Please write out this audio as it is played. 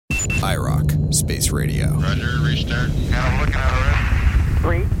IROC Space Radio. Roger, restart. And I'm looking at it.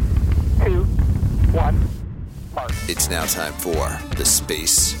 3, 2, 1, mark. It's now time for The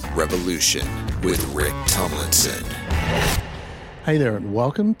Space Revolution with Rick Tomlinson. Hi there, and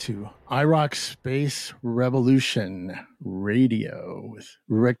welcome to IROC Space Revolution Radio with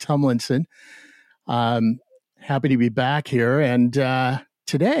Rick Tomlinson. Happy to be back here, and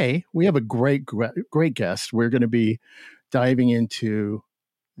today we have a great guest. We're going to be diving into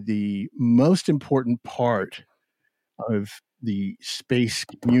the most important part of the space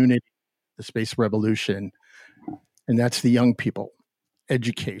community, the space revolution, and that's the young people,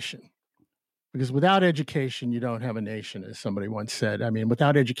 education. Because without education, you don't have a nation, as somebody once said. I mean,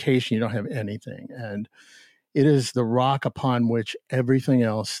 without education, you don't have anything. And it is the rock upon which everything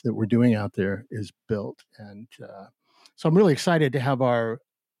else that we're doing out there is built. And so I'm really excited to have our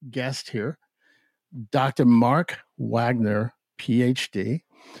guest here, Dr. Mark Wagner, PhD.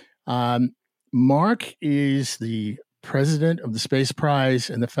 Mark is the president of the Space Prize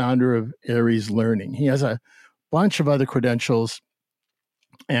and the founder of ARES Learning. He has a bunch of other credentials.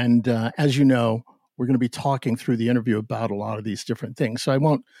 And as you know, we're going to be talking through the interview about a lot of these different things. So I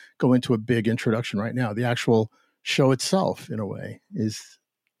won't go into a big introduction right now. The actual show itself, in a way, is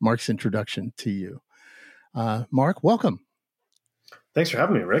Mark's introduction to you. Mark, welcome. Thanks for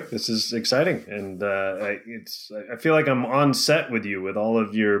having me, Rick. This is exciting. And I feel like I'm on set with you with all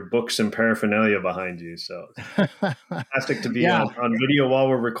of your books and paraphernalia behind you. So it's fantastic to be on video while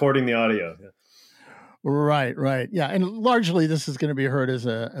we're recording the audio. Yeah. Right. Yeah. And largely this is going to be heard as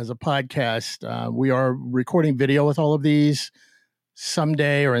a podcast. We are recording video with all of these.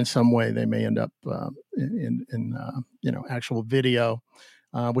 Someday or in some way, they may end up in actual video,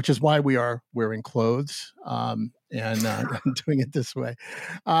 which is why we are wearing clothes and doing it this way.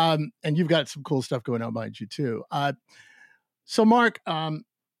 And you've got some cool stuff going on behind you too. So Mark,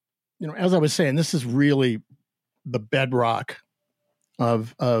 as I was saying, this is really the bedrock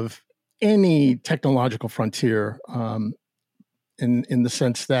of any technological frontier, in the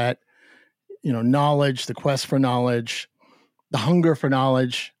sense that, knowledge, the quest for knowledge, the hunger for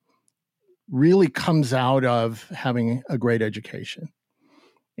knowledge really comes out of having a great education.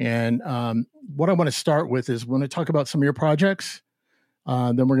 And what I want to start with is when I talk about some of your projects,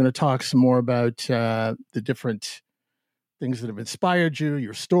 then we're going to talk some more about the different things that have inspired you,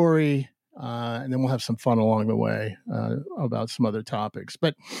 your story, and then we'll have some fun along the way about some other topics.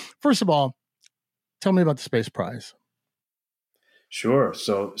 But first of all, tell me about the Space Prize. Sure.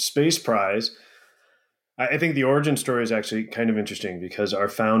 So Space Prize, I think the origin story is actually kind of interesting because our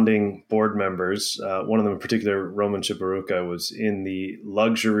founding board members, one of them in particular, Roman Chibaruka, was in the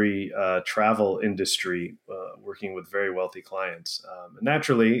luxury travel industry, working with very wealthy clients.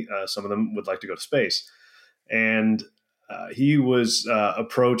 Naturally, some of them would like to go to space. And he was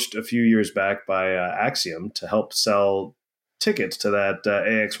approached a few years back by Axiom to help sell tickets to that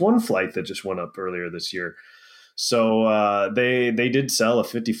AX-1 flight that just went up earlier this year. So they did sell a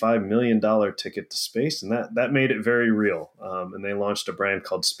 $55 million ticket to space, and that made it very real. And they launched a brand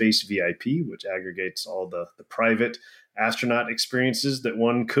called Space VIP, which aggregates all the private astronaut experiences that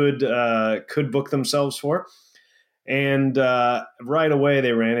one could book themselves for. And right away,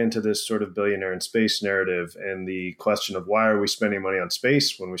 they ran into this sort of billionaire in space narrative and the question of why are we spending money on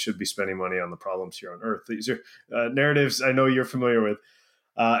space when we should be spending money on the problems here on Earth? These are narratives I know you're familiar with.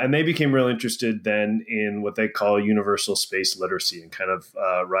 And they became real interested then in what they call universal space literacy and kind of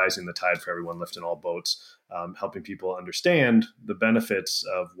rising the tide for everyone, lifting all boats, helping people understand the benefits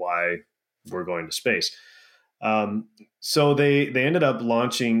of why we're going to space. So they ended up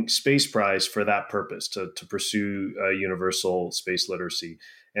launching Space Prize for that purpose, to pursue universal space literacy.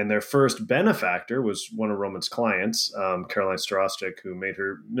 And their first benefactor was one of Roman's clients, Caroline Starostik, who made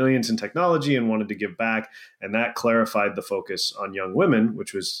her millions in technology and wanted to give back. And that clarified the focus on young women,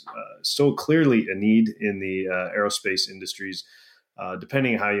 which was so clearly a need in the aerospace industries.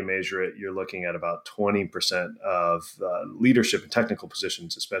 Depending on how you measure it, you're looking at about 20% of leadership and technical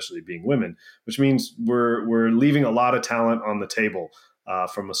positions, especially being women, which means we're leaving a lot of talent on the table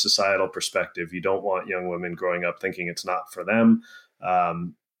from a societal perspective. You don't want young women growing up thinking it's not for them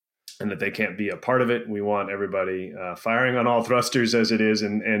and that they can't be a part of it. We want everybody firing on all thrusters as it is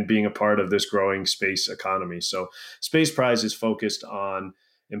and being a part of this growing space economy. So Space Prize is focused on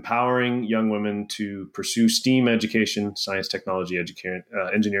empowering young women to pursue STEAM education, science, technology,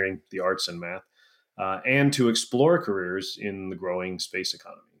 engineering, the arts, and math, and to explore careers in the growing space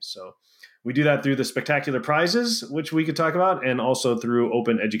economy. So we do that through the spectacular prizes, which we could talk about, and also through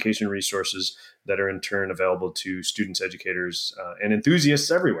open education resources that are in turn available to students, educators, and enthusiasts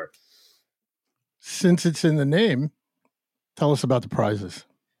everywhere. Since it's in the name, tell us about the prizes.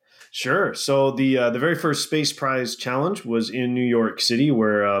 Sure. So the very first Space Prize Challenge was in New York City,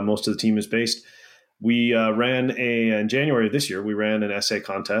 where most of the team is based. We in January of this year, we ran an essay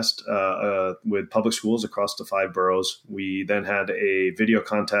contest with public schools across the 5 boroughs. We then had a video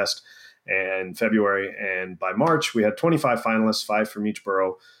contest in February, and by March, we had 25 finalists, 5 from each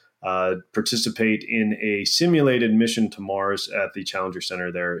borough, participate in a simulated mission to Mars at the Challenger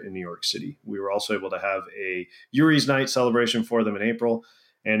Center there in New York City. We were also able to have a Yuri's Night celebration for them in April.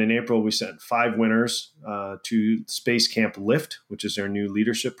 And in April, we sent 5 winners to Space Camp Lift, which is their new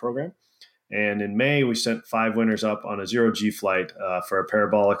leadership program. And in May, we sent 5 winners up on a zero-G flight for a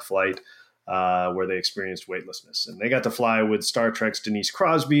parabolic flight where they experienced weightlessness. And they got to fly with Star Trek's Denise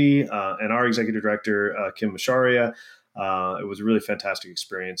Crosby and our executive director, Kim Masharia. It was a really fantastic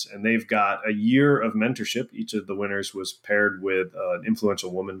experience. And they've got a year of mentorship. Each of the winners was paired with an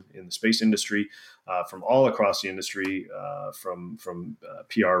influential woman in the space industry from all across the industry, from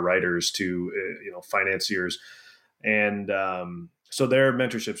PR writers to financiers. And so their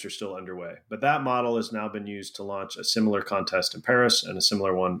mentorships are still underway. But that model has now been used to launch a similar contest in Paris and a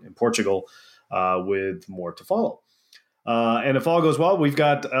similar one in Portugal, with more to follow. And if all goes well, we've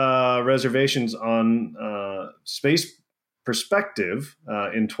got reservations on Space Perspective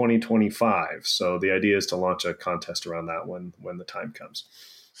in 2025. So the idea is to launch a contest around that when the time comes.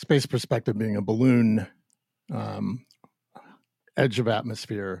 Space Perspective being a balloon edge of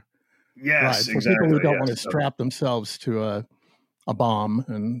atmosphere. Yes, right. So exactly. people who don't want to strap themselves to a bomb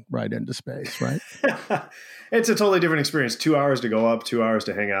and ride into space, right? It's a totally different experience. 2 hours to go up, 2 hours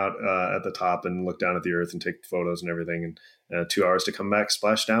to hang out at the top and look down at the Earth and take photos and everything, and 2 hours to come back,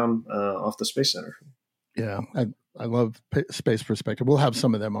 splash down off the Space Center. Yeah, I love Space Perspective. We'll have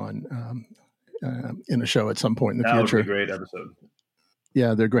some of them on in a show at some point in the future. That would be a great episode.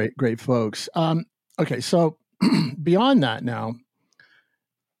 Yeah, they're great folks. Okay, so beyond that now,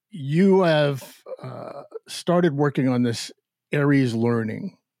 you have started working on this ARES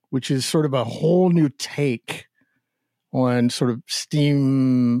learning, which is sort of a whole new take on sort of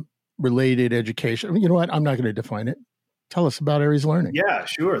STEAM-related education. You know what? I'm not going to define it. Tell us about ARES learning. Yeah,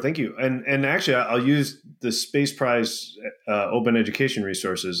 sure. Thank you. And actually, I'll use the Space Prize open education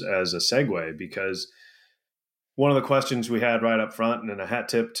resources as a segue, because one of the questions we had right up front, and a hat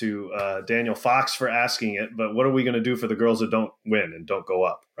tip to Daniel Fox for asking it, but what are we going to do for the girls that don't win and don't go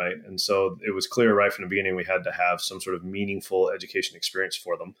up, right? And so it was clear right from the beginning we had to have some sort of meaningful education experience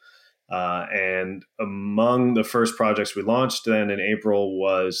for them. And among the first projects we launched then in April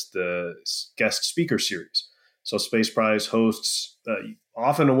was the guest speaker series. So Space Prize hosts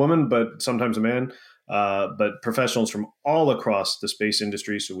often a woman, but sometimes a man, but professionals from all across the space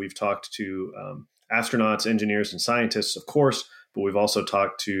industry. So we've talked to astronauts, engineers, and scientists, of course, but we've also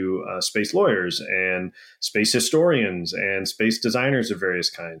talked to space lawyers and space historians and space designers of various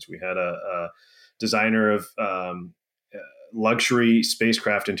kinds. We had a designer of luxury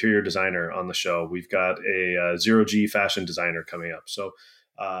spacecraft interior designer on the show. We've got a zero-G fashion designer coming up. So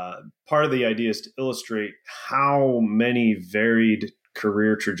part of the idea is to illustrate how many varied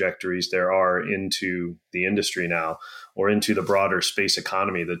career trajectories there are into the industry now, or into the broader space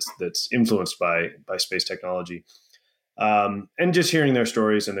economy that's influenced by space technology. And just hearing their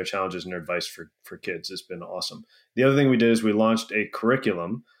stories and their challenges and their advice for kids has been awesome. The other thing we did is we launched a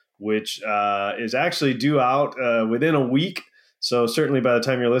curriculum, which is actually due out within a week. So certainly by the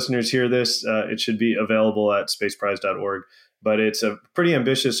time your listeners hear this, it should be available at spaceprize.org. But it's a pretty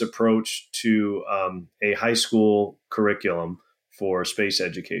ambitious approach to a high school curriculum for space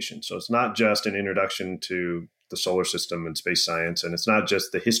education. So it's not just an introduction to the solar system and space science, and it's not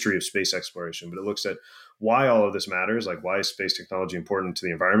just the history of space exploration, but it looks at why all of this matters, like why is space technology important to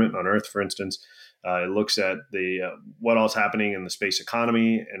the environment on Earth, for instance. It looks at what all is happening in the space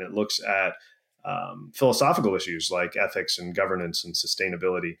economy, and it looks at philosophical issues like ethics and governance and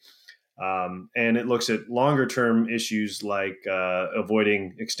sustainability. And it looks at longer term issues like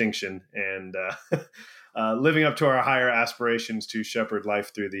avoiding extinction and living up to our higher aspirations to shepherd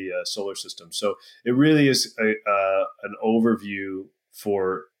life through the solar system. So it really is an overview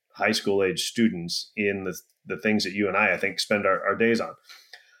for high school age students in the things that you and I think, spend our days on.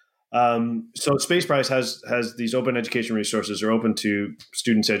 So Space Prize has these open education resources are open to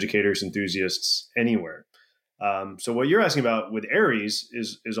students, educators, enthusiasts anywhere. So what you're asking about with ARES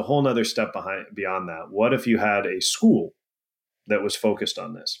is a whole nother step beyond that. What if you had a school that was focused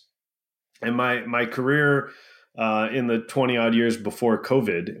on this? And my career in the 20 odd years before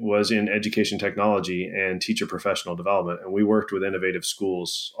COVID was in education technology and teacher professional development. And we worked with innovative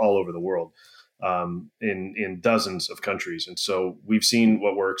schools all over the world, in dozens of countries. And so we've seen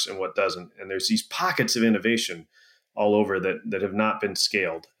what works and what doesn't. And there's these pockets of innovation all over that have not been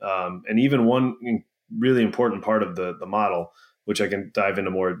scaled. And even one really important part of the model, which I can dive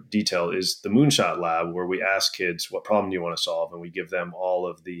into more detail, is the Moonshot Lab, where we ask kids, what problem do you want to solve? And we give them all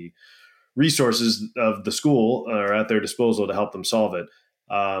of the resources of the school are at their disposal to help them solve it.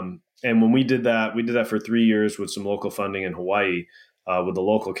 And when we did that for 3 years with some local funding in Hawaii with the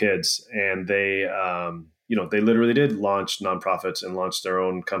local kids. And they literally did launch nonprofits and launch their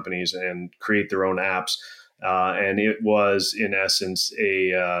own companies and create their own apps. And it was, in essence,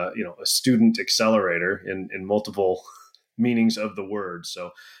 a student accelerator in multiple meanings of the word.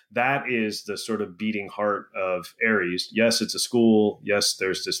 So that is the sort of beating heart of ARES. Yes, it's a school. Yes,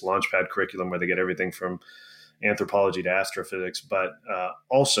 there's this Launchpad curriculum where they get everything from anthropology to astrophysics, but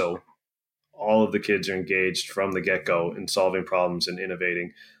also all of the kids are engaged from the get-go in solving problems and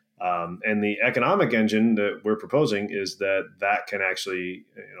innovating. And the economic engine that we're proposing is that can actually,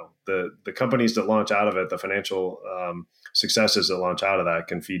 the companies that launch out of it, the financial successes that launch out of that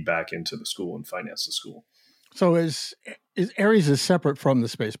can feed back into the school and finance the school. So is ARES is separate from the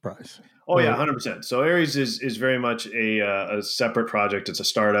Space Prize? Oh yeah, 100%. So ARES is very much a separate project. It's a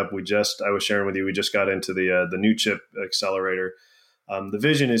startup. I was sharing with you, we just got into the new chip accelerator. The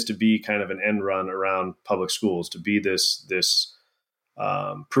vision is to be kind of an end run around public schools, to be this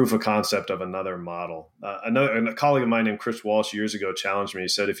proof of concept of another model. A colleague of mine named Chris Walsh years ago challenged me. He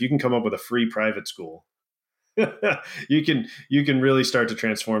said, if you can come up with a free private school, you can really start to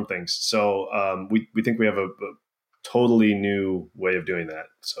transform things. So we think we have a totally new way of doing that.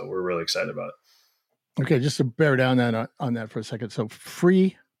 So we're really excited about it. Okay, just to bear down on that for a second. So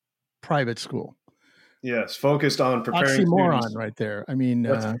free private school. Yes, focused on preparing oxymoron students. Right there. I mean,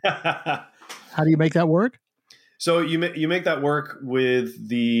 how do you make that work? So you make that work with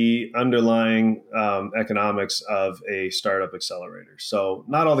the underlying economics of a startup accelerator. So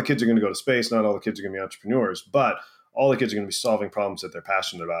not all the kids are going to go to space. Not all the kids are going to be entrepreneurs, but all the kids are going to be solving problems that they're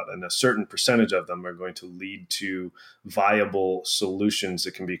passionate about. And a certain percentage of them are going to lead to viable solutions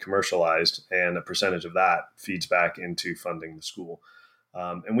that can be commercialized. And a percentage of that feeds back into funding the school.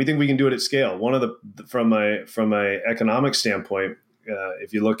 And we think we can do it at scale. One of from a economic standpoint,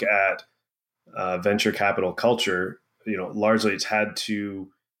 if you look at venture capital culture, largely it's had to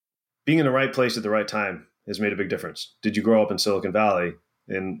being in the right place at the right time has made a big difference. Did you grow up in Silicon Valley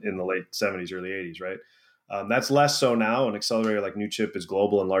in the late 70s, early 80s, right? That's less so now. An accelerator like New Chip is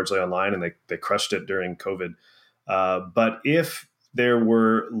global and largely online, and they crushed it during COVID. But if there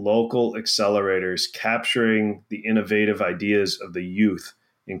were local accelerators capturing the innovative ideas of the youth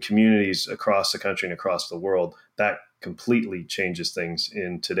in communities across the country and across the world, that completely changes things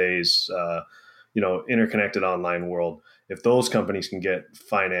in today's interconnected online world. If those companies can get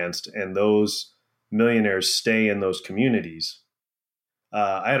financed and those millionaires stay in those communities,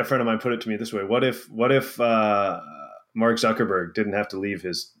 I had a friend of mine put it to me this way: What if Mark Zuckerberg didn't have to leave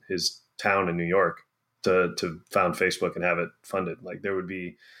his town in New York to found Facebook and have it funded? Like, there would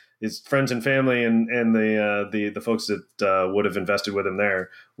be his friends and family and the folks that would have invested with him there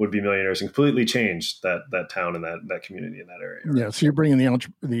would be millionaires, and completely changed that town and that community in that area. Right? Yeah, so you're bringing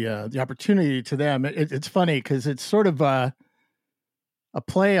the opportunity to them. It's funny because it's sort of a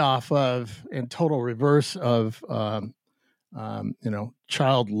play off of and total reverse of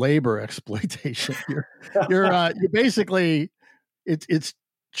child labor exploitation. You're basically it's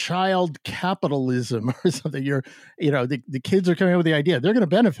child capitalism or something. The kids are coming up with the idea. They're going to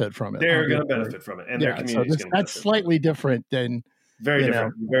benefit from it. They're going to benefit from it, and their community is going to benefit. That's slightly different than very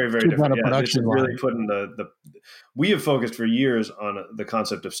different, very different. Yeah, this is really putting we have focused for years on the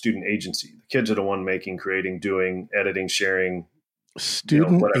concept of student agency. The kids are the one making, creating, doing, editing, sharing.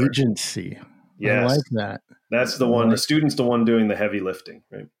 Student agency. Yes. I like that. That's the one. The student's the one doing the heavy lifting,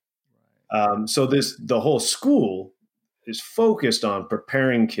 right? So the whole school is focused on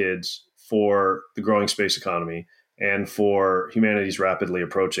preparing kids for the growing space economy and for humanity's rapidly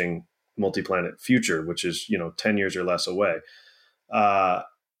approaching multi-planet future, which is 10 years or less away.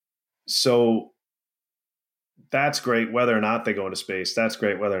 So that's great whether or not they go into space. That's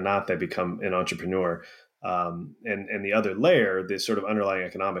great whether or not they become an entrepreneur. And the other layer, the sort of underlying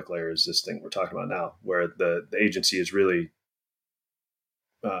economic layer, is this thing we're talking about now, where the agency is really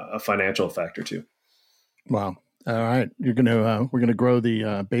a financial factor too. Wow. All right. We're going to grow the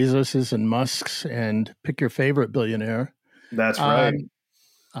Bezoses and Musks and pick your favorite billionaire. That's right.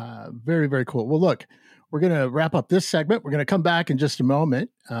 Very, very cool. Well, look, we're going to wrap up this segment. We're going to come back in just a moment.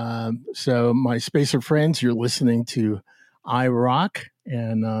 So my spacer friends, you're listening to iRock,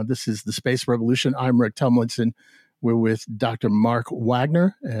 and this is the Space Revolution. I'm Rick Tumlinson. We're with Dr. Mark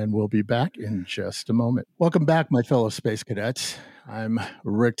Wagner, and we'll be back in just a moment. Welcome back, my fellow space cadets. I'm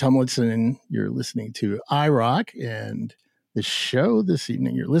Rick Tumlinson, and you're listening to iRock. And the show this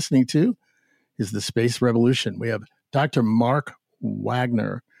evening you're listening to is The Space Revolution. We have Dr. Mark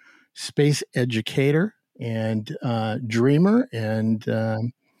Wagner, space educator and dreamer, and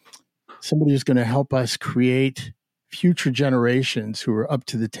somebody who's going to help us create future generations who are up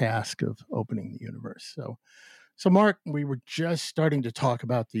to the task of opening the universe. So Mark, we were just starting to talk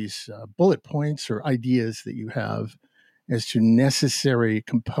about these bullet points or ideas that you have as to necessary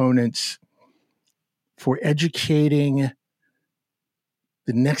components for educating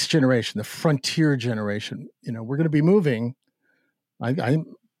the next generation, the frontier generation. We're going to be moving.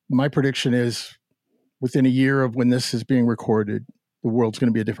 My prediction is within a year of when this is being recorded, the world's going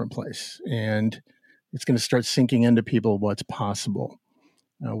to be a different place, and it's going to start sinking into people what's possible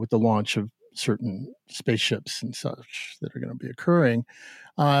with the launch of certain spaceships and such that are going to be occurring.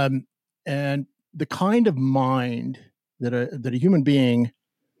 And the kind of mind that a human being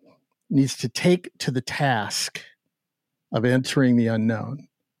needs to take to the task of entering the unknown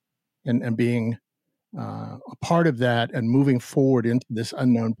and being a part of that and moving forward into this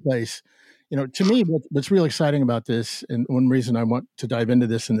unknown place. To me, what's really exciting about this, and one reason I want to dive into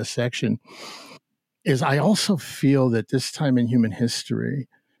this in this section, is I also feel that this time in human history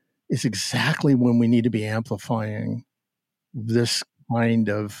is exactly when we need to be amplifying this kind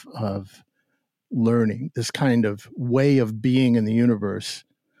of learning, this kind of way of being in the universe,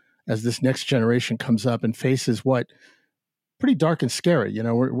 as this next generation comes up and faces what pretty dark and scary.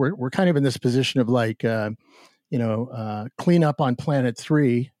 We're kind of in this position of like, clean up on planet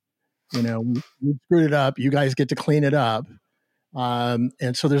 3. We screwed it up. You guys get to clean it up.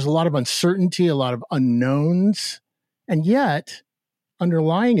 And so there's a lot of uncertainty, a lot of unknowns, and yet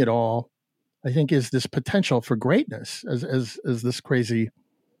underlying it all, I think, is this potential for greatness as this crazy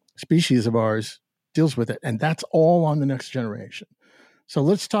species of ours deals with it. And that's all on the next generation. So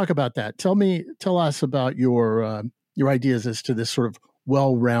let's talk about that. Tell us about your ideas as to this sort of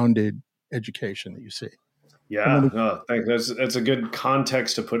well-rounded education that you see. Yeah, thanks. That's a good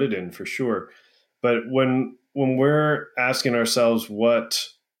context to put it in, for sure. But when we're asking ourselves what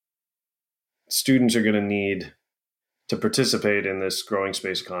students are going to need to participate in this growing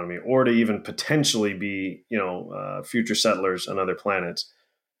space economy, or to even potentially be, future settlers on other planets,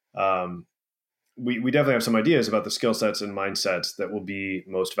 we definitely have some ideas about the skill sets and mindsets that will be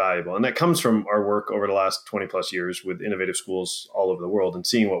most valuable. And that comes from our work over the last 20 plus years with innovative schools all over the world and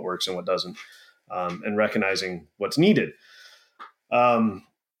seeing what works and what doesn't, and recognizing what's needed. I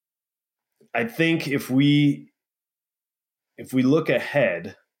think if we look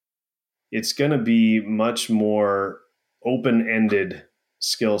ahead, it's going to be much more open-ended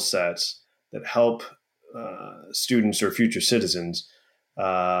skill sets that help students or future citizens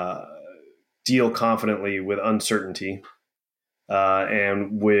deal confidently with uncertainty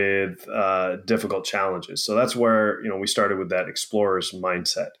and with difficult challenges. So that's where we started with that explorer's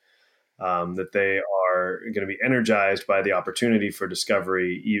mindset, that they are going to be energized by the opportunity for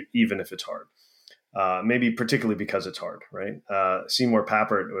discovery, even if it's hard. Maybe particularly because it's hard, right? Seymour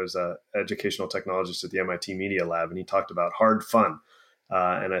Papert was an educational technologist at the MIT Media Lab, and he talked about hard fun.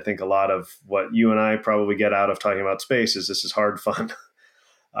 And I think a lot of what you and I probably get out of talking about space is this is hard fun.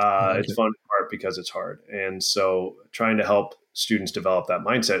 It's fun in part because it's hard. And so trying to help students develop that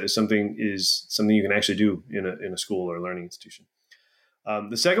mindset is something you can actually do in a school or a learning institution.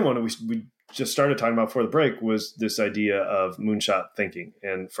 The second one we just started talking about before the break was this idea of moonshot thinking.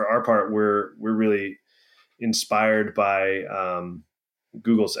 And for our part, we're really inspired by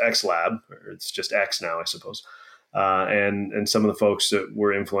Google's X Lab, or it's just X now, I suppose, and some of the folks that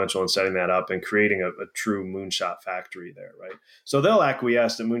were influential in setting that up and creating a true moonshot factory there, right? So they'll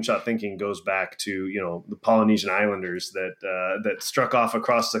acquiesce that moonshot thinking goes back to the Polynesian islanders that struck off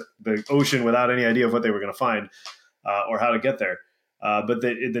across the ocean without any idea of what they were going to find or how to get there. But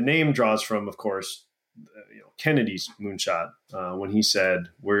the name draws from, of course, Kennedy's moonshot when he said,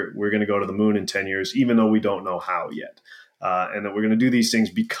 we're going to go to the moon in 10 years, even though we don't know how yet. And that we're going to do these things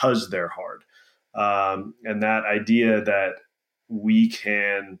because they're hard. And that idea that we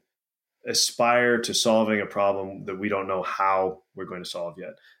can aspire to solving a problem that we don't know how we're going to solve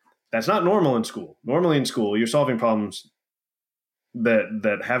yet. That's not normal in school. Normally in school, you're solving problems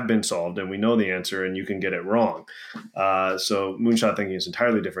that have been solved and we know the answer and you can get it wrong. So moonshot thinking is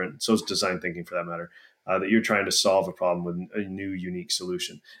entirely different. So is design thinking, for that matter, that you're trying to solve a problem with a new, unique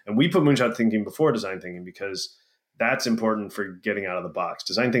solution. And we put moonshot thinking before design thinking because that's important for getting out of the box.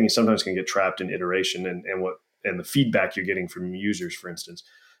 Design thinking sometimes can get trapped in iteration and the feedback you're getting from users, for instance.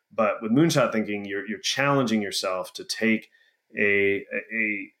 But with moonshot thinking, you're challenging yourself to take a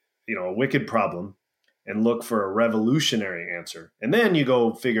wicked problem and look for a revolutionary answer. And then you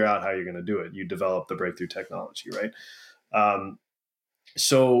go figure out how you're going to do it. You develop the breakthrough technology, right?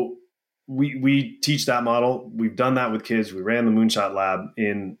 So we teach that model. We've done that with kids. We ran the Moonshot Lab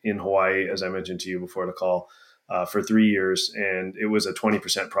in Hawaii, as I mentioned to you before the call, for 3 years. And it was a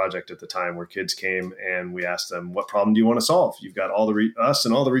 20% project at the time where kids came and we asked them, what problem do you want to solve? You've got all us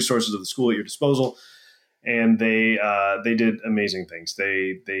and all the resources of the school at your disposal. And they did amazing things.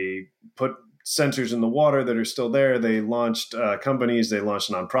 They put sensors in the water that are still there. They launched companies. They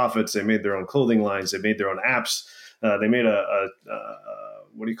launched nonprofits. They made their own clothing lines. They made their own apps. They made a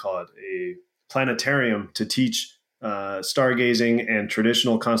planetarium to teach stargazing and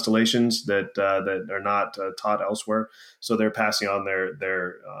traditional constellations that are not taught elsewhere. So they're passing on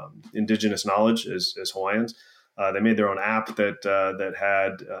their indigenous knowledge as Hawaiians. They made their own app that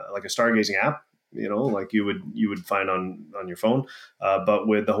had like a stargazing app, like you would find on your phone, but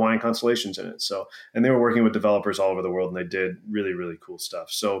with the Hawaiian constellations in it. So, and they were working with developers all over the world, and they did really, really cool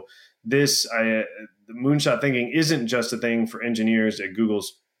stuff. So the moonshot thinking isn't just a thing for engineers at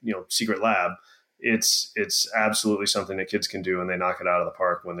Google's, secret lab. It's absolutely something that kids can do, and they knock it out of the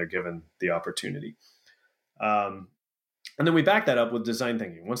park when they're given the opportunity. And then we back that up with design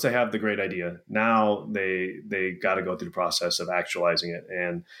thinking. Once they have the great idea, now they got to go through the process of actualizing it,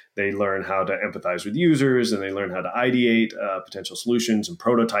 and they learn how to empathize with users, and they learn how to ideate potential solutions and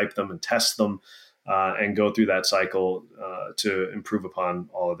prototype them and test them, and go through that cycle to improve upon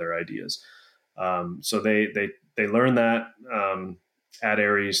all of their ideas. So they learn that at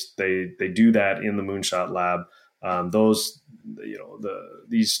ARES. They do that in the Moonshot Lab.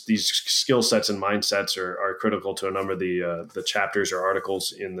 These skill sets and mindsets are critical to a number of the chapters or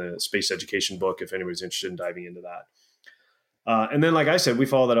articles in the space education book, if anybody's interested in diving into that. And then, like I said, we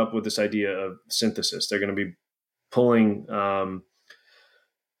follow that up with this idea of synthesis. They're going to be pulling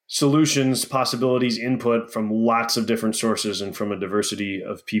solutions, possibilities, input from lots of different sources and from a diversity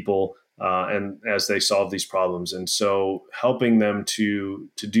of people, and as they solve these problems. And so helping them to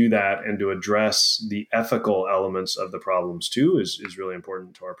do that and to address the ethical elements of the problems too is really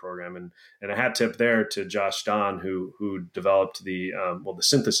important to our program. And a hat tip there to Josh Don, who developed the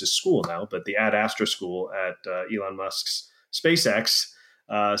synthesis school now, but the Ad Astra school at Elon Musk's SpaceX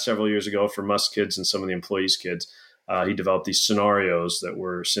several years ago for Musk kids and some of the employees' kids. He developed these scenarios that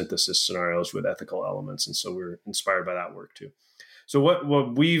were synthesis scenarios with ethical elements. And so we're inspired by that work too. So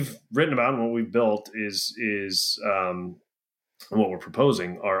what we've written about and what we've built is what we're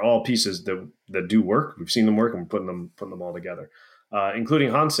proposing are all pieces that do work. We've seen them work, and we're putting them all together,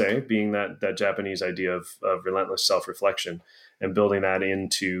 including Hansei being that Japanese idea of relentless self-reflection and building that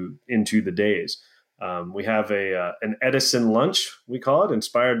into the days. We have an Edison lunch, we call it,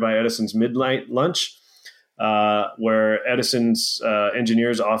 inspired by Edison's midnight lunch, where Edison's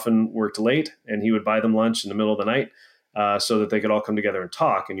engineers often worked late, and he would buy them lunch in the middle of the night so that they could all come together and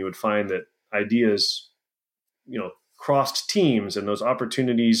talk. And you would find that ideas, crossed teams, and those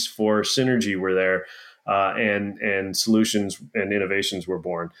opportunities for synergy were there, and solutions and innovations were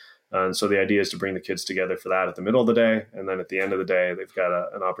born. And so the idea is to bring the kids together for that at the middle of the day, and then at the end of the day, they've got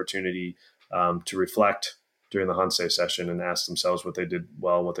an opportunity to reflect during the Hansei session and ask themselves what they did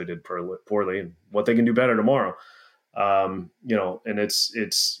well, what they did poorly, and what they can do better tomorrow. And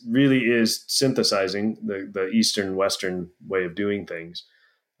it's really is synthesizing the Eastern Western way of doing things.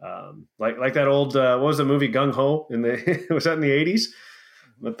 Like that old, what was the movie Gung Ho was that in the 80s?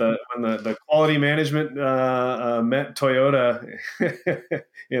 But when the quality management met Toyota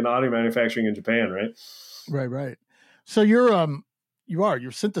in auto manufacturing in Japan, right? Right. So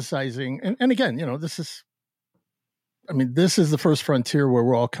you're synthesizing, and again, this is the first frontier where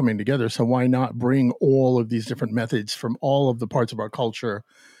we're all coming together. So why not bring all of these different methods from all of the parts of our culture,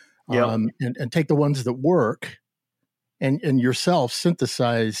 and take the ones that work, and yourself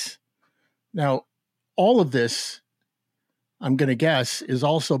synthesize. Now, all of this, I'm going to guess, is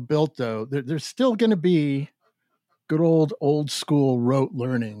also built, though. There's still going to be good old school rote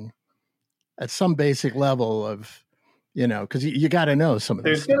learning at some basic level of, because you got to know some of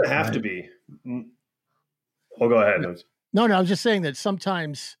this. There's going to have to be. Oh, go ahead. No, I was just saying that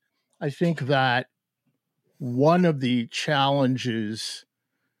sometimes I think that one of the challenges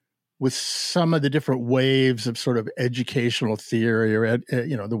with some of the different waves of sort of educational theory or,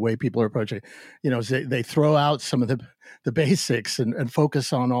 the way people are approaching, is they throw out some of the basics and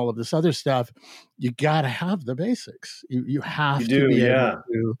focus on all of this other stuff. You got to have the basics. You have to be able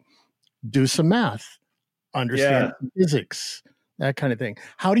to do some math, understand physics, that kind of thing.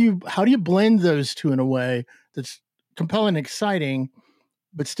 How do you blend those two in a way that's compelling and exciting,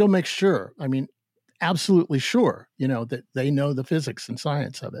 but still make sure? absolutely sure, that they know the physics and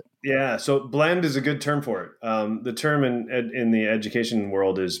science of it. Yeah. So blend is a good term for it. The term in the education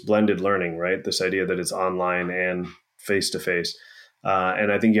world is blended learning, right? This idea that it's online and face-to-face.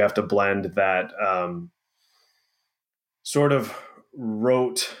 And I think you have to blend that sort of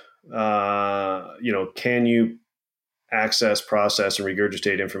rote, can you access, process, and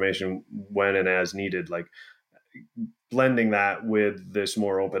regurgitate information when and as needed, like blending that with this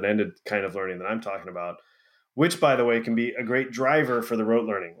more open-ended kind of learning that I'm talking about, which, by the way, can be a great driver for the rote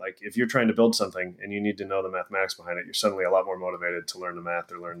learning. Like if you're trying to build something and you need to know the mathematics behind it, you're suddenly a lot more motivated to learn the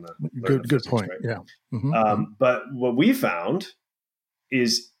math or learn the good physics, point. right? Yeah. Mm-hmm. But what we found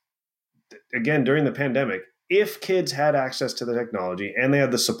is, again, during the pandemic, if kids had access to the technology and they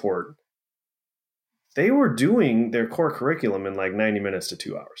had the support, they were doing their core curriculum in like 90 minutes to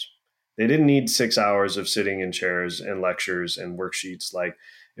 2 hours. They didn't need 6 hours of sitting in chairs and lectures and worksheets. Like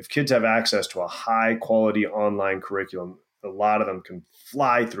if kids have access to a high quality online curriculum, a lot of them can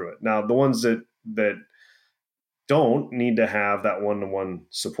fly through it. Now, the ones that don't need to have that one-to-one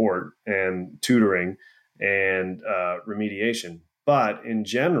support and tutoring and remediation. But in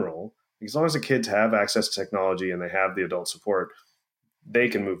general, as long as the kids have access to technology and they have the adult support, they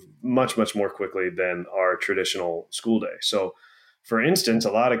can move much, much more quickly than our traditional school day. So, for instance,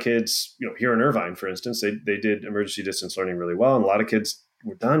 a lot of kids, here in Irvine, for instance, they did emergency distance learning really well. And a lot of kids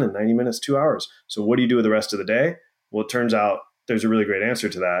were done in 90 minutes, 2 hours. So what do you do with the rest of the day? Well, it turns out there's a really great answer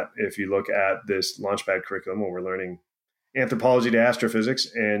to that. If you look at this Launchpad curriculum where we're learning anthropology to astrophysics,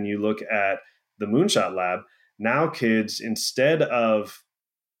 and you look at the Moonshot Lab, now kids, instead of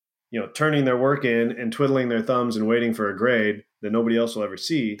turning their work in and twiddling their thumbs and waiting for a grade that nobody else will ever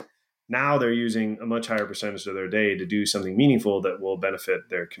see, now they're using a much higher percentage of their day to do something meaningful that will benefit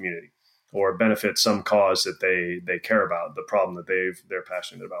their community or benefit some cause that they care about, the problem that they're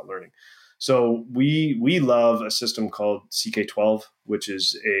passionate about learning. So we love a system called CK12, which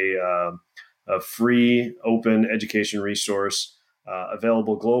is a free open education resource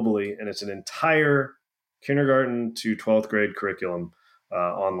available globally, and it's an entire kindergarten to 12th grade curriculum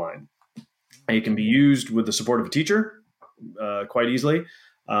online. It can be used with the support of a teacher quite easily,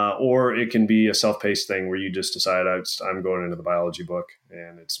 or it can be a self-paced thing where you just decide I'm going into the biology book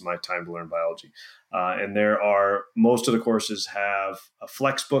and it's my time to learn biology. And most of the courses have a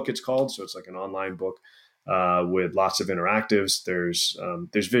flex book, it's called. So it's like an online book with lots of interactives. There's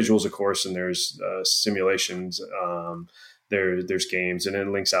visuals, of course, and there's simulations. There's games, and it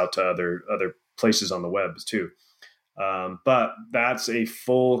links out to other places on the web too. But that's a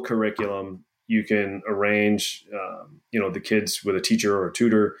full curriculum. You can arrange, the kids with a teacher or a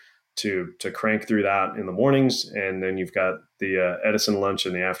tutor to crank through that in the mornings, and then you've got the Edison lunch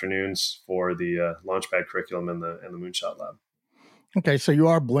in the afternoons for the Launchpad curriculum and the Moonshot Lab. Okay, so you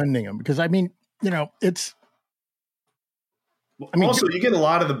are blending them because it's. Also, you get a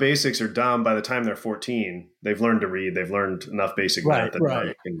lot of the basics are done by the time they're 14. They've learned to read. They've learned enough basic math.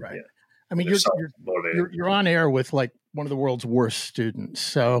 Right. Yeah. I mean, you're on air with like one of the world's worst students.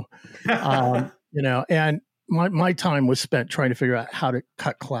 So, and my time was spent trying to figure out how to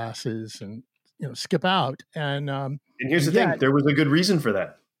cut classes and, skip out. And here's the thing, there was a good reason for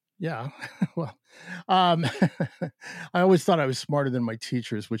that. Yeah. Well, I always thought I was smarter than my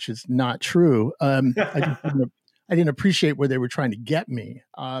teachers, which is not true. I didn't appreciate where they were trying to get me.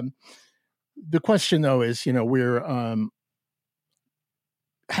 The question though is, we're,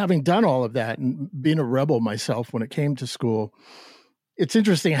 having done all of that and being a rebel myself when it came to school, it's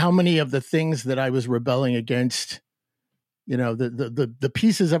interesting how many of the things that I was rebelling against, the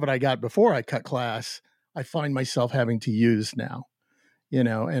pieces of it I got before I cut class, I find myself having to use now,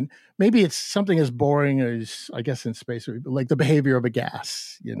 and maybe it's something as boring as, I guess in space, like the behavior of a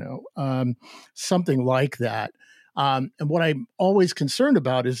gas, something like that. And what I'm always concerned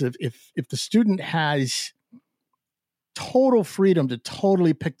about is if the student has total freedom to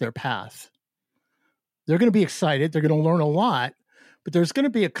totally pick their path, they're going to be excited. They're going to learn a lot, but there's going to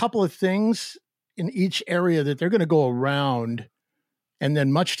be a couple of things in each area that they're going to go around. And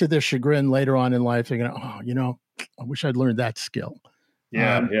then much to their chagrin later on in life, they're going to, I wish I'd learned that skill.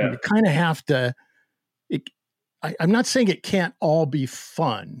 Yeah. You kind of have to, I'm not saying it can't all be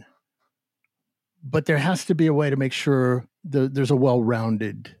fun, but there has to be a way to make sure there's a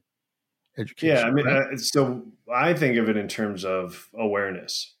well-rounded education. Yeah, I mean, right? so I think of it in terms of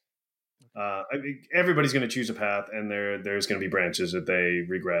awareness. Everybody's going to choose a path, and there's going to be branches that they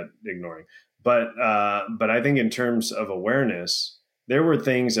regret ignoring. But I think in terms of awareness, there were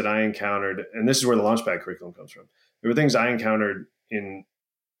things that I encountered, and this is where the Launchpad curriculum comes from. There were things I encountered in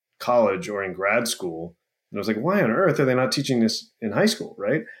college or in grad school, and I was like, why on earth are they not teaching this in high school,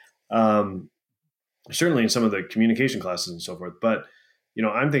 right? certainly in some of the communication classes and so forth. But,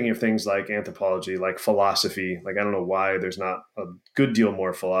 I'm thinking of things like anthropology, like philosophy. Like, I don't know why there's not a good deal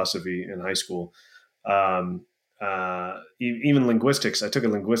more philosophy in high school. Even linguistics. I took a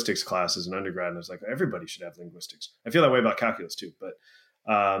linguistics class as an undergrad, and I was like, everybody should have linguistics. I feel that way about calculus too. But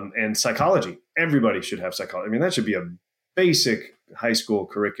and psychology, everybody should have psychology. I mean, that should be a basic high school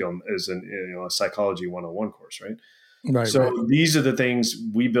curriculum as a psychology 101 course, right? Right. So right. These are the things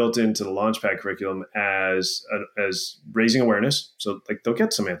we built into the Launchpad curriculum as raising awareness. So like they'll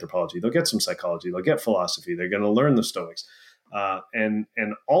get some anthropology, they'll get some psychology, they'll get philosophy. They're going to learn the Stoics, and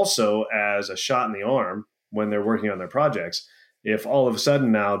also as a shot in the arm when they're working on their projects. If all of a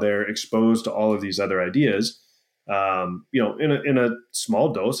sudden now they're exposed to all of these other ideas, in a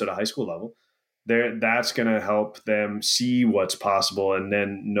small dose at a high school level, that's going to help them see what's possible and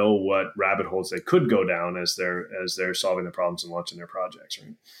then know what rabbit holes they could go down as they're solving the problems and launching their projects.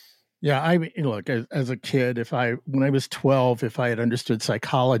 Right? Yeah, I mean, look, as a kid, when I was 12, if I had understood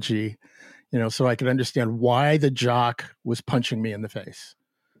psychology, so I could understand why the jock was punching me in the face.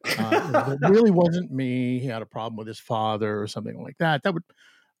 It really wasn't me. He had a problem with his father or something like that.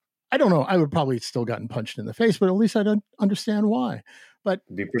 I don't know. I would probably still gotten punched in the face, but at least I'd understand why. But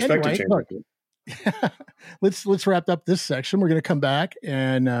be perspective anyway, let's wrap up this section. We're going to come back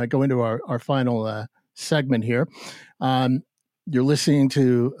and go into our final segment here. You're listening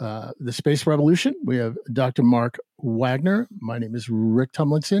to The Space Revolution. We have Dr. Mark Wagner. My name is Rick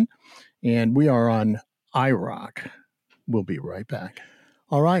Tumlinson, and we are on iRock. We'll be right back.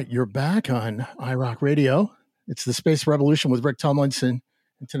 All right, you're back on iRock Radio. It's The Space Revolution with Rick Tumlinson,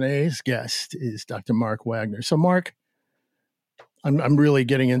 and today's guest is Dr. Mark Wagner. So, Mark, I'm really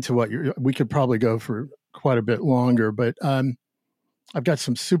getting into we could probably go for quite a bit longer, but I've got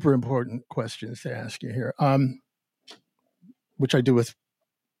some super important questions to ask you here, which I do with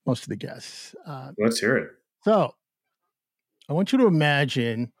most of the guests. Let's hear it. So I want you to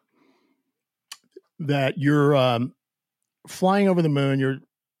imagine that you're flying over the moon. You're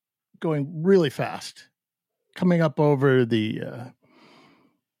going really fast, coming up over the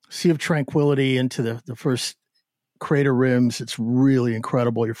Sea of Tranquility into the first crater rims. It's really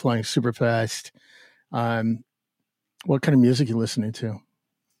incredible. You're flying super fast. What kind of music are you listening to?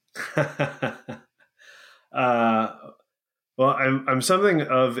 Well, I'm something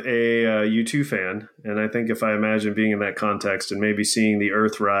of a U2 fan, and I think if I imagine being in that context and maybe seeing the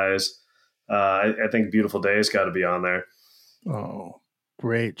Earth rise, I think "Beautiful Day" has got to be on there. Oh,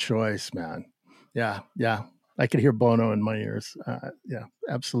 great choice, man. Yeah. I could hear Bono in my ears. Yeah,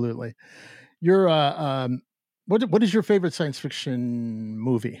 absolutely. You're what is your favorite science fiction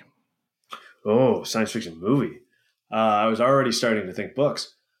movie? Oh, science fiction movie. I was already starting to think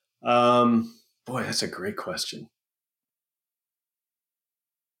books. Boy, that's a great question.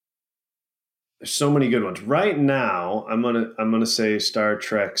 There's so many good ones. Right now, I'm gonna say Star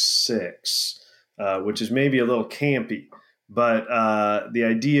Trek VI, which is maybe a little campy, but the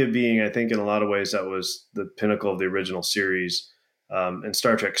idea being, I think in a lot of ways that was the pinnacle of the original series. And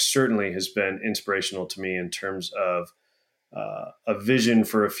Star Trek certainly has been inspirational to me in terms of a vision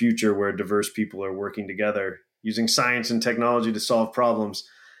for a future where diverse people are working together using science and technology to solve problems,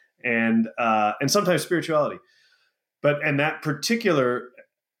 and sometimes spirituality. And that particular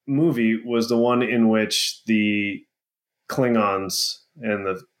movie was the one in which the Klingons and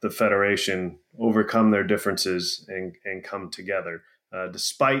the Federation overcome their differences and come together,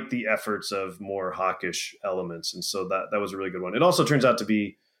 despite the efforts of more hawkish elements. And so that was a really good one. It also turns out to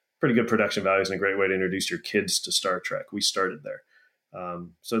be pretty good production values and a great way to introduce your kids to Star Trek. We started there.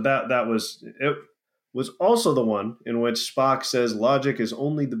 So that was also the one in which Spock says logic is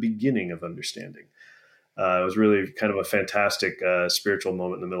only the beginning of understanding. It was really kind of a fantastic spiritual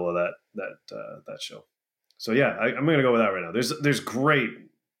moment in the middle of that show. So yeah, I'm going to go with that right now. There's great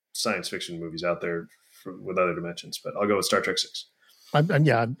science fiction movies out there with other dimensions, but I'll go with Star Trek VI.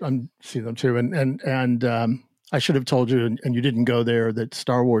 I'm seeing them too, and I should have told you, and you didn't go there, that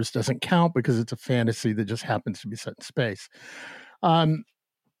Star Wars doesn't count because it's a fantasy that just happens to be set in space.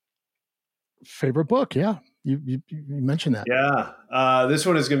 Favorite book? Yeah, you mentioned that. Yeah, this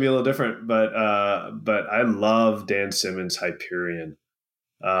one is going to be a little different, but I love Dan Simmons' Hyperion.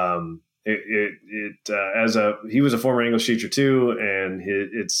 He was a former English teacher too, and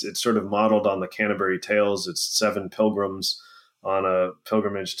it's sort of modeled on the Canterbury Tales. It's 7 pilgrims on a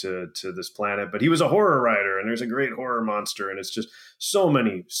pilgrimage to this planet, but he was a horror writer, and there's a great horror monster, and it's just so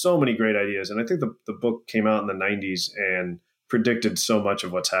many great ideas. And I think the book came out in the 90s and predicted so much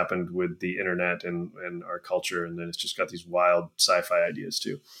of what's happened with the internet and our culture, and then it's just got these wild sci-fi ideas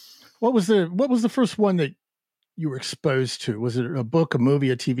too. What was the first one that you were exposed to? Was it a book, a movie,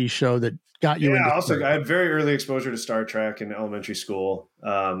 a TV show that got you into? Also, I had very early exposure to Star Trek in elementary school.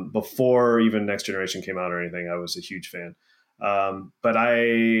 Before even Next Generation came out or anything, I was a huge fan. But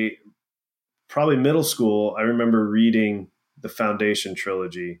probably middle school, I remember reading the Foundation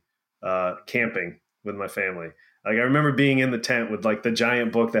trilogy, camping with my family. Like, I remember being in the tent with like the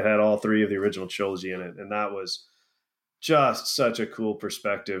giant book that had all three of the original trilogy in it. And that was just such a cool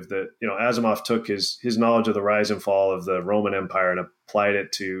perspective that, Asimov took his knowledge of the rise and fall of the Roman Empire and applied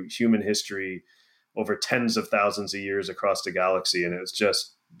it to human history over tens of thousands of years across the galaxy. And it was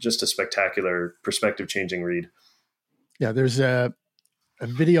just a spectacular perspective changing read. Yeah. There's a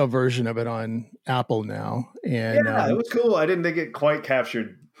video version of it on Apple now. And it was cool. I didn't think it quite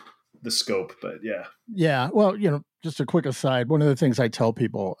captured the scope, but yeah. Yeah. Well, just a quick aside. One of the things I tell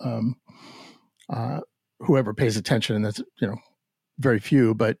people, whoever pays attention, and that's, very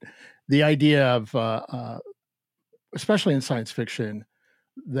few, but the idea of, especially in science fiction,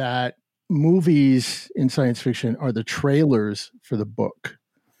 that movies in science fiction are the trailers for the book.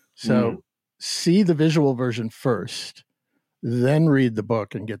 So see the visual version first, then read the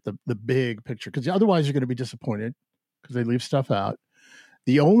book and get the big picture. Because otherwise you're going to be disappointed because they leave stuff out.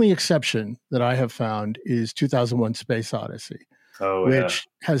 The only exception that I have found is 2001 Space Odyssey, which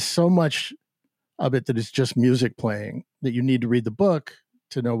has so much of it that is just music playing that you need to read the book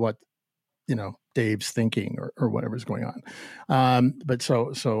to know what, Dave's thinking or whatever's going on. But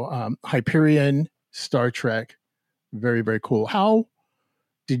so Hyperion, Star Trek, very, very cool. How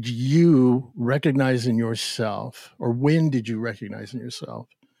did you recognize in yourself, or when did you recognize in yourself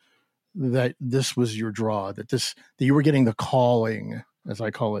that this was your draw, that you were getting the calling, as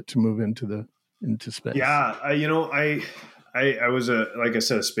I call it, to move into space? Yeah. I was like I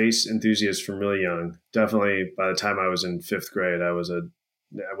said, a space enthusiast from really young. Definitely by the time I was in 5th grade, I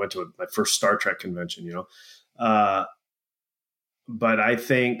went to my first Star Trek convention, but I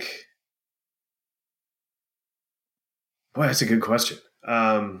think, boy, that's a good question.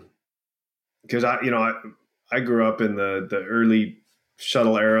 Because I grew up in the early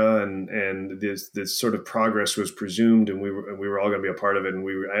shuttle era, and this sort of progress was presumed, and we were all going to be a part of it. And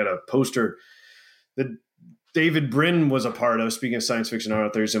I had a poster that David Brin was a part of, speaking of science fiction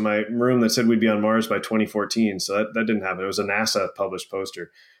authors, in my room that said we'd be on Mars by 2014. So that didn't happen. It was a NASA published poster.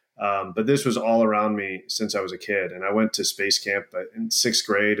 But this was all around me since I was a kid. And I went to space camp in 6th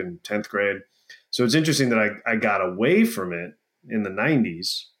grade and 10th grade. So it's interesting that I got away from it in the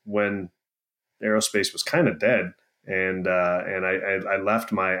 90s when aerospace was kind of dead. And I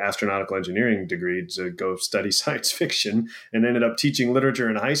left my astronautical engineering degree to go study science fiction and ended up teaching literature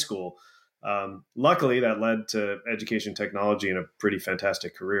in high school. Luckily, that led to education technology and a pretty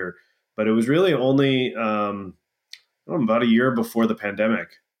fantastic career. But it was really only about a year before the pandemic.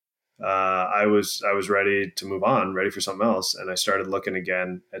 I was ready to move on, ready for something else. And I started looking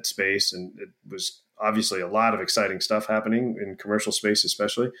again at space, and it was obviously a lot of exciting stuff happening in commercial space,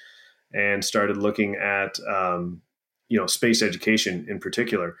 especially, and started looking at, space education in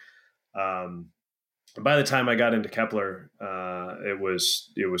particular. By the time I got into Kepler, it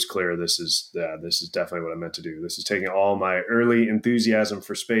was clear this is definitely what I meant to do. This is taking all my early enthusiasm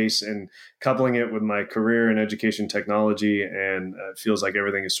for space and coupling it with my career in education technology, and it feels like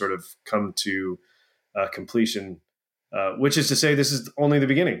everything has sort of come to completion. Which is to say, this is only the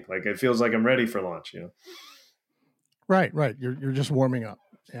beginning. Like, it feels like I'm ready for launch. Right. You're just warming up,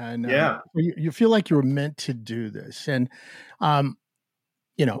 and yeah, you feel like you were meant to do this, and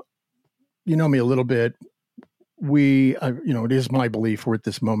you know me a little bit. It is my belief we're at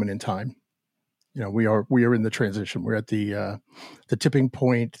this moment in time. We are in the transition. We're at the tipping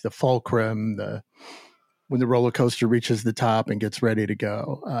point, the fulcrum, when the roller coaster reaches the top and gets ready to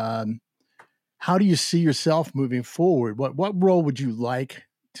go. How do you see yourself moving forward? What role would you like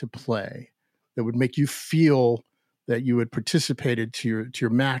to play that would make you feel that you had participated to your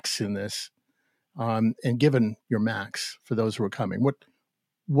max in this, and given your max for those who are coming?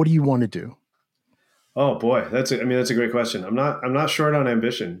 What do you want to do? Oh boy, that's a great question. I'm not short on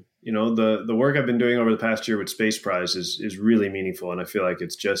ambition. The work I've been doing over the past year with Space Prize is really meaningful, and I feel like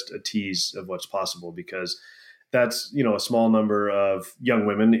it's just a tease of what's possible, because that's a small number of young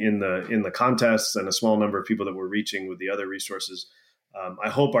women in the contests and a small number of people that we're reaching with the other resources. I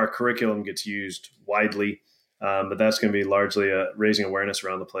hope our curriculum gets used widely, but that's going to be largely raising awareness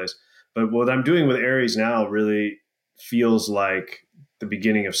around the place. But what I'm doing with ARES now really feels like the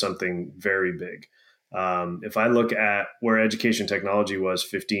beginning of something very big. If I look at where education technology was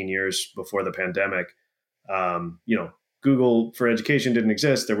 15 years before the pandemic, Google for Education didn't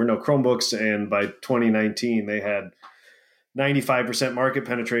exist. There were no Chromebooks. And by 2019, they had 95% market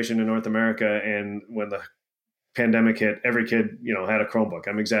penetration in North America. And when the pandemic hit, every kid, had a Chromebook.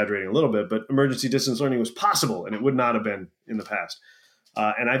 I'm exaggerating a little bit, but emergency distance learning was possible, and it would not have been in the past.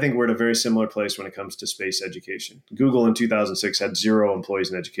 And I think we're at a very similar place when it comes to space education. Google in 2006 had 0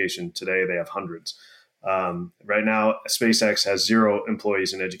 employees in education. Today, they have hundreds. Right now, SpaceX has 0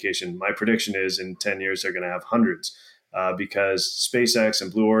 employees in education. My prediction is in 10 years, they're going to have hundreds because SpaceX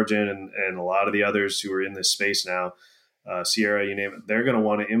and Blue Origin and a lot of the others who are in this space now, Sierra, you name it, they're going to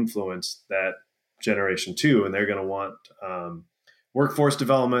want to influence that generation too. And they're going to want workforce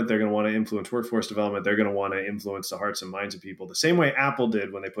development. They're going to want to influence workforce development. They're going to want to influence the hearts and minds of people the same way Apple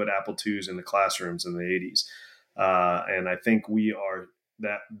did when they put Apple IIs in the classrooms in the 80s. And I think we are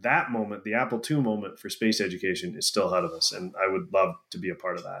that moment, the Apple II moment for space education is still ahead of us. And I would love to be a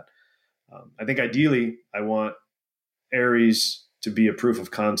part of that. I think ideally I want ARES to be a proof of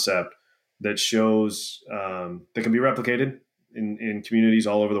concept that shows that can be replicated in communities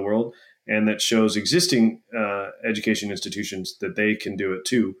all over the world, and that shows existing education institutions that they can do it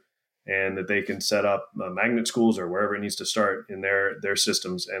too, and that they can set up magnet schools or wherever it needs to start in their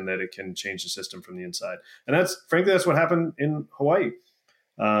systems, and that it can change the system from the inside. And that's what happened in Hawaii.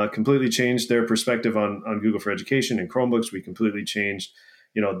 Completely changed their perspective on Google for Education and Chromebooks. We completely changed,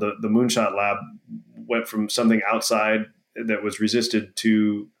 the Moonshot Lab went from something outside that was resisted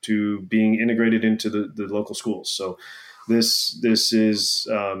to being integrated into the local schools. So this is,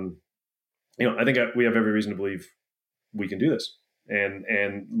 I think we have every reason to believe we can do this.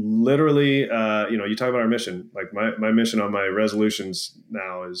 And literally, you talk about our mission. Like my mission on my resolutions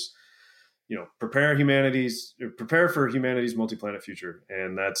now is, prepare for humanity's multi-planet future.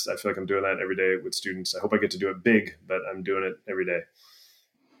 And I feel like I'm doing that every day with students. I hope I get to do it big, but I'm doing it every day.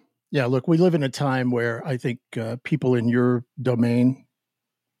 Yeah, look, we live in a time where I think people in your domain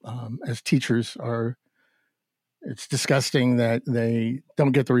as teachers it's disgusting that they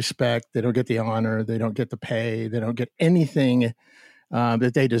don't get the respect, they don't get the honor, they don't get the pay, they don't get anything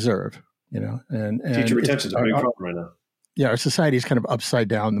that they deserve, and teacher retention is a big problem right now. Yeah, our society is kind of upside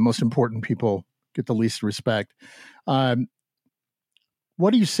down. The most important people get the least respect. What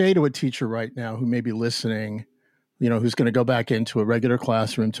do you say to a teacher right now who may be listening, who's going to go back into a regular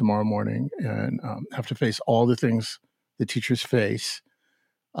classroom tomorrow morning and have to face all the things the teachers face,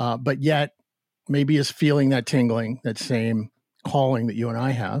 but yet maybe is feeling that tingling, that same calling that you and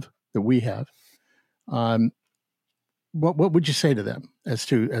I have, that we have? What would you say to them as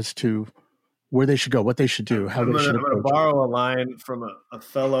to where they should go, what they should do, how they should approach it? I'm going to borrow a line from a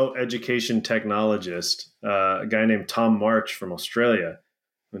fellow education technologist, a guy named Tom March from Australia.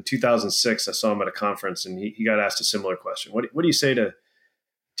 In 2006, I saw him at a conference, and he got asked a similar question. What do you say to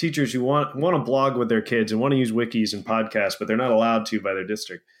teachers who want to blog with their kids and want to use wikis and podcasts, but they're not allowed to by their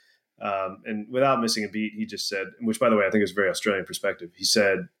district? And without missing a beat, he just said, which, by the way, I think is a very Australian perspective. He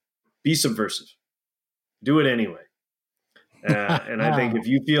said, be subversive. Do it anyway. And I think if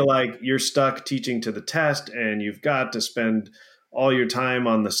you feel like you're stuck teaching to the test and you've got to spend all your time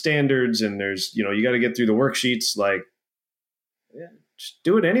on the standards and there's, you got to get through the worksheets, just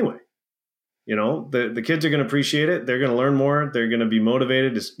do it anyway. The kids are going to appreciate it. They're going to learn more. They're going to be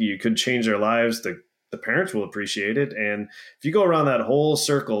motivated. You could change their lives. The parents will appreciate it. And if you go around that whole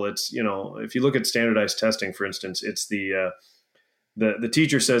circle, it's, if you look at standardized testing, for instance, it's the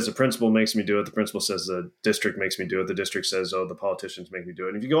teacher says the principal makes me do it. The principal says the district makes me do it. The district says, the politicians make me do it.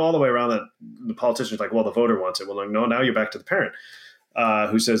 And if you go all the way around that, the politician's like, well, the voter wants it. Well, no, now you're back to the parent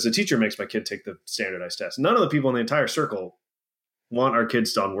who says the teacher makes my kid take the standardized test. None of the people in the entire circle want our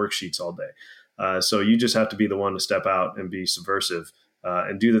kids on worksheets all day. So you just have to be the one to step out and be subversive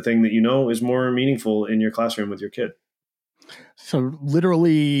and do the thing that is more meaningful in your classroom with your kid. So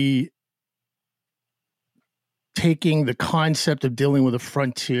literally taking the concept of dealing with a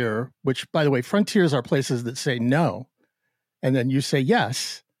frontier, which, by the way, frontiers are places that say no, and then you say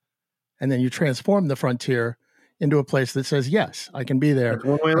yes, and then you transform the frontier into a place that says, yes, I can be there. That's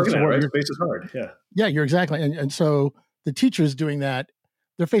one way of looking at it, right? Space is hard. Yeah. Yeah, you're exactly. And so the teachers doing that,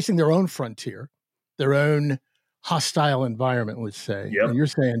 they're facing their own frontier, their own hostile environment, let's say. Yep. And you're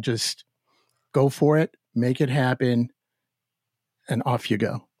saying just go for it, make it happen, and off you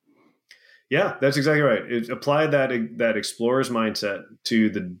go. Yeah, that's exactly right. Apply that explorer's mindset to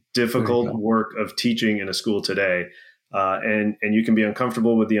the difficult work of teaching in a school today. And you can be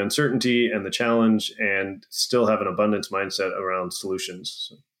uncomfortable with the uncertainty and the challenge and still have an abundance mindset around solutions.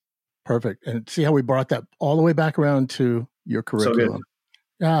 So. Perfect. And see how we brought that all the way back around to your curriculum.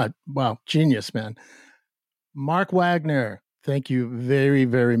 Wow. Genius, man. Mark Wagner, thank you very,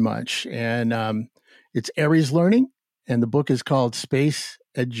 very much. And it's ARES Learning, and the book is called Space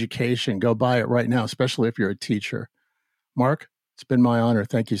Education. Go buy it right now, especially if you're a teacher. Mark, it's been my honor.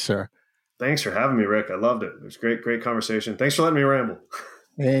 Thank you, sir. Thanks for having me, Rick. I loved it. It was great conversation. Thanks for letting me ramble.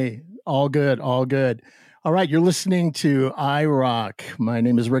 Hey, all good. All right, you're listening to iRock. My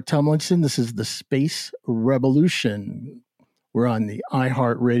name is Rick Tomlinson. This is the Space Revolution. We're on the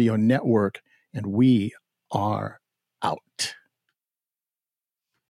iHeartRadio network, and we are